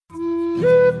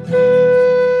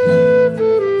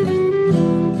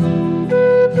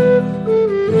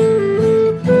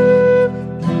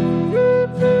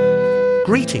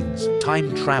Greetings,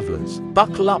 time travelers.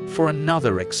 Buckle up for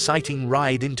another exciting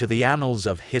ride into the annals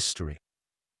of history.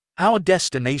 Our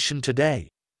destination today: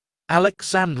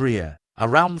 Alexandria,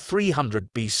 around 300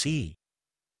 BC.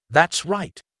 That's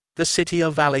right, the city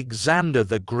of Alexander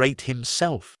the Great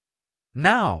himself.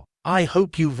 Now, I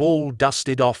hope you've all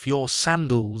dusted off your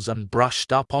sandals and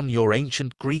brushed up on your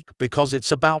ancient Greek, because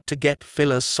it's about to get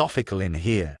philosophical in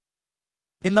here.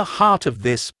 In the heart of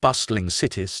this bustling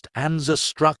city stands a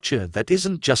structure that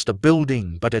isn't just a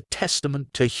building but a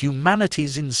testament to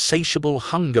humanity's insatiable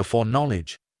hunger for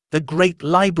knowledge: the Great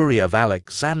Library of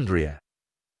Alexandria.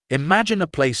 Imagine a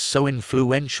place so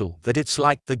influential that it's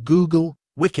like the Google,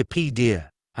 Wikipedia,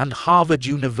 and Harvard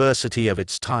University of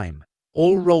its time,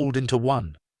 all rolled into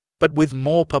one, but with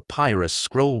more papyrus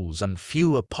scrolls and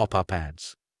fewer pop-up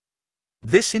ads.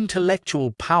 This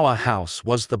intellectual powerhouse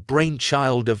was the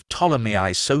brainchild of Ptolemy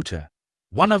I Soter,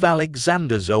 one of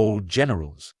Alexander's old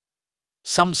generals.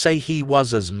 Some say he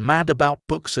was as mad about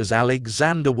books as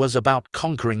Alexander was about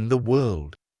conquering the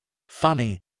world.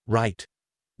 Funny, right?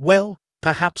 Well,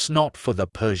 perhaps not for the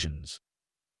Persians.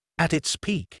 At its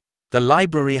peak, the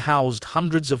library housed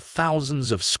hundreds of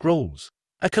thousands of scrolls,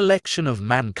 a collection of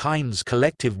mankind's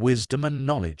collective wisdom and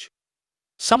knowledge.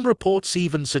 Some reports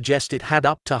even suggest it had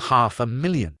up to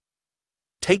 500,000.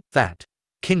 Take that,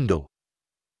 Kindle.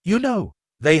 You know,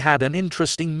 they had an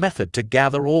interesting method to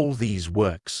gather all these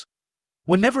works.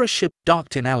 Whenever a ship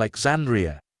docked in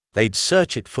Alexandria, they'd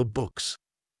search it for books.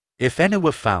 If any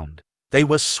were found, they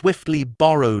were swiftly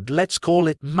borrowed, let's call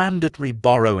it mandatory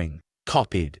borrowing,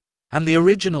 copied, and the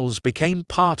originals became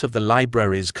part of the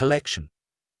library's collection.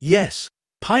 Yes,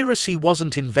 piracy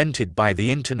wasn't invented by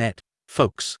the internet,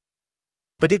 folks.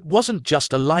 But it wasn't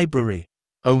just a library,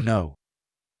 oh no.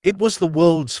 It was the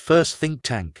world's first think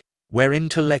tank, where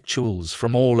intellectuals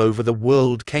from all over the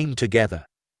world came together.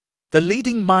 The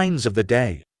leading minds of the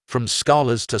day, from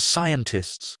scholars to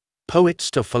scientists,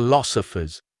 poets to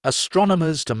philosophers,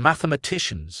 astronomers to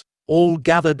mathematicians, all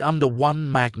gathered under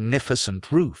one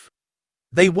magnificent roof.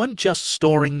 They weren't just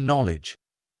storing knowledge.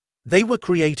 They were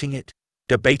creating it,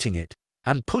 debating it,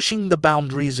 and pushing the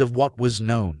boundaries of what was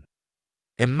known.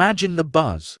 Imagine the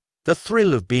buzz, the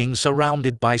thrill of being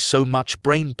surrounded by so much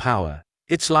brain power.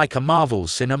 It's like a Marvel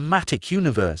cinematic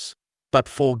universe, but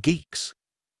for geeks.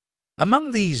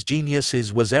 Among these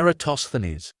geniuses was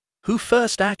Eratosthenes, who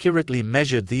first accurately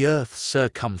measured the Earth's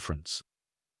circumference.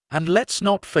 And let's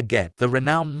not forget the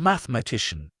renowned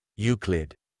mathematician,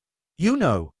 Euclid. You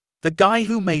know, the guy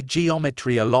who made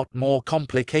geometry a lot more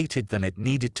complicated than it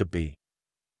needed to be.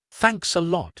 Thanks a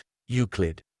lot,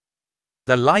 Euclid.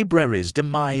 The library's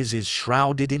demise is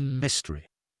shrouded in mystery.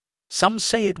 Some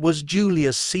say it was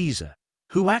Julius Caesar,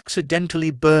 who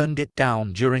accidentally burned it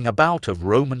down during a bout of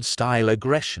Roman-style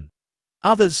aggression.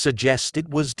 Others suggest it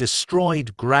was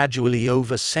destroyed gradually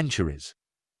over centuries.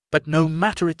 But no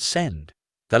matter its end,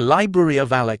 the Library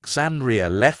of Alexandria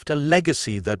left a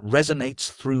legacy that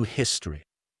resonates through history.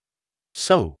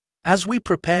 So, as we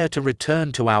prepare to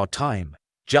return to our time,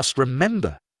 just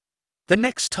remember, the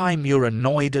next time you're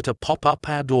annoyed at a pop-up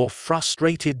ad or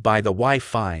frustrated by the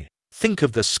Wi-Fi, think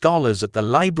of the scholars at the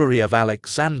Library of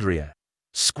Alexandria,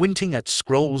 squinting at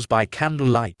scrolls by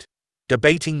candlelight,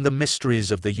 debating the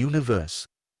mysteries of the universe.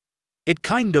 It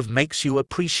kind of makes you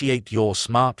appreciate your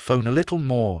smartphone a little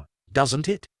more, doesn't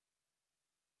it?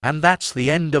 And that's the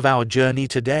end of our journey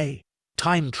today,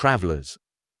 time travelers.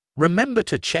 Remember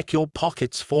to check your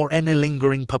pockets for any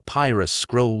lingering papyrus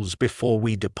scrolls before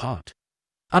we depart.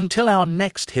 Until our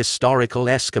next historical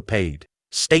escapade,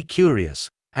 stay curious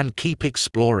and keep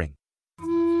exploring.